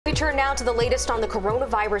We turn now to the latest on the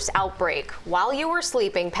coronavirus outbreak. While you were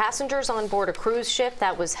sleeping, passengers on board a cruise ship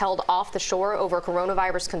that was held off the shore over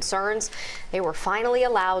coronavirus concerns, they were finally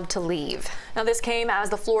allowed to leave. Now, this came as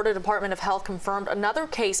the Florida Department of Health confirmed another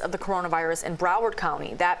case of the coronavirus in Broward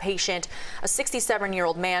County. That patient, a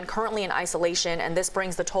 67-year-old man, currently in isolation, and this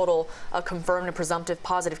brings the total of confirmed and presumptive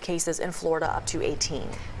positive cases in Florida up to 18.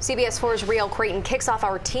 CBS 4's Regal Creighton kicks off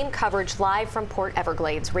our team coverage live from Port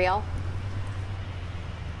Everglades. Real?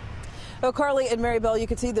 Well, Carly and Maribel, you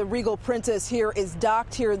can see the Regal Princess here is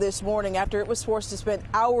docked here this morning after it was forced to spend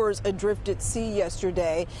hours adrift at sea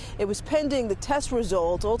yesterday. It was pending the test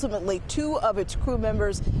results. Ultimately, 2 of its crew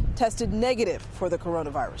members tested negative for the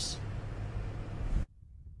coronavirus.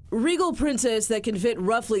 Regal Princess, that can fit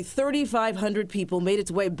roughly 3,500 people, made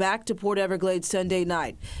its way back to Port Everglades Sunday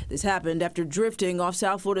night. This happened after drifting off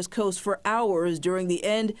South Florida's coast for hours during the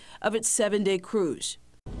end of its 7-day cruise.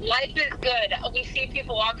 Life is good. We see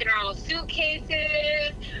people walking around with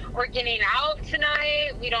suitcases. We're getting out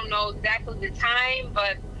tonight. We don't know exactly the time,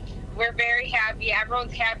 but we're very happy.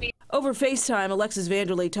 Everyone's happy. Over FaceTime, Alexis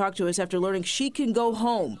Vanderlee talked to us after learning she can go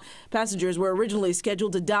home. Passengers were originally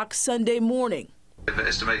scheduled to dock Sunday morning. They've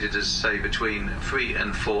estimated as, say, between 3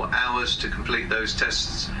 and 4 hours to complete those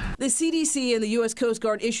tests. The CDC and the U.S. Coast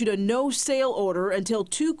Guard issued a no-sail order until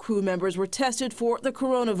 2 crew members were tested for the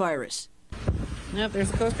coronavirus. Yep,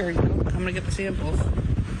 there's the Coast Guard. I'm going to get the samples.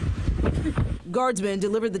 Guardsmen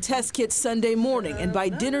delivered the test kits Sunday morning, and by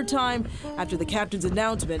dinner time, after the captain's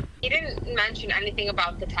announcement, He didn't mention anything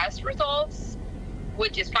about the test results,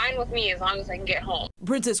 which is fine with me as long as I can get home.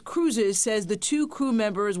 Princess Cruises says the 2 crew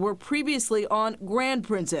members were previously on Grand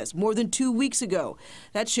Princess more than 2 weeks ago.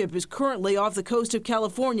 That ship is currently off the coast of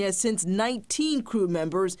California since 19 crew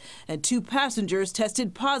members and 2 passengers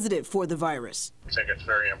tested positive for the virus. I think it's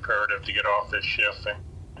very imperative to get off this ship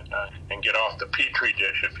and get off the petri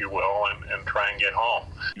dish, if you will, and try and get home.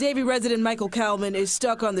 Davie resident Michael Kalman is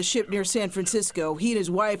stuck on the ship near San Francisco. He and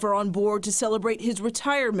his wife are on board to celebrate his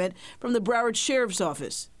retirement from the Broward Sheriff's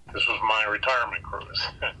Office. This was my retirement cruise,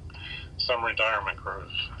 some retirement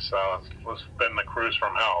cruise. So it's been the cruise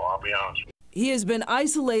from hell, I'll be honest with you. He has been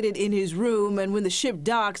isolated in his room, and when the ship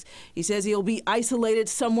docks, he says he'll be isolated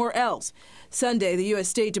somewhere else. Sunday, the U.S.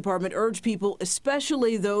 State Department urged people,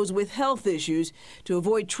 especially those with health issues, to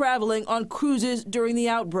avoid traveling on cruises during the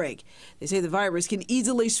outbreak. They say the virus can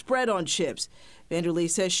easily spread on ships. Vanderlee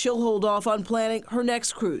says she'll hold off on planning her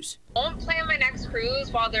next cruise. I won't plan my next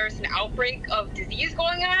cruise while there's an outbreak of disease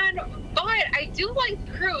going on, but I do like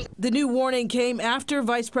the cruise. The new warning came after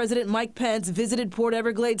Vice President Mike Pence visited Port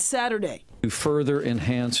Everglades Saturday to further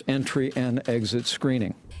enhance entry and exit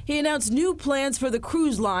screening. He announced new plans for the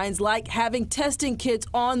cruise lines, like having testing kits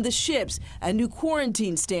on the ships and new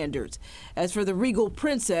quarantine standards. As for the Regal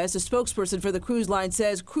Princess, a spokesperson for the cruise line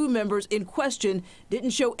says crew members in question didn't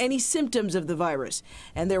show any symptoms of the virus,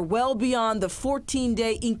 and they're well beyond the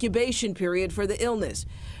 14-day incubation period for the illness.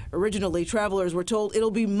 Originally, travelers were told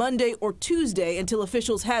it'll be Monday or Tuesday until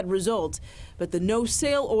officials had results, but the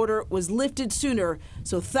no-sail order was lifted sooner,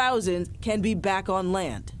 so thousands can be back on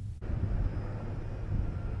land.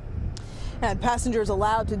 And passengers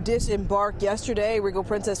allowed to disembark yesterday. Regal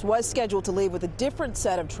Princess was scheduled to leave with a different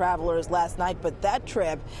set of travelers last night, but that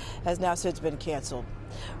trip has now since been canceled.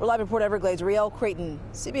 We're live in Port Everglades. Regal Creighton,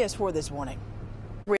 CBS 4 this morning.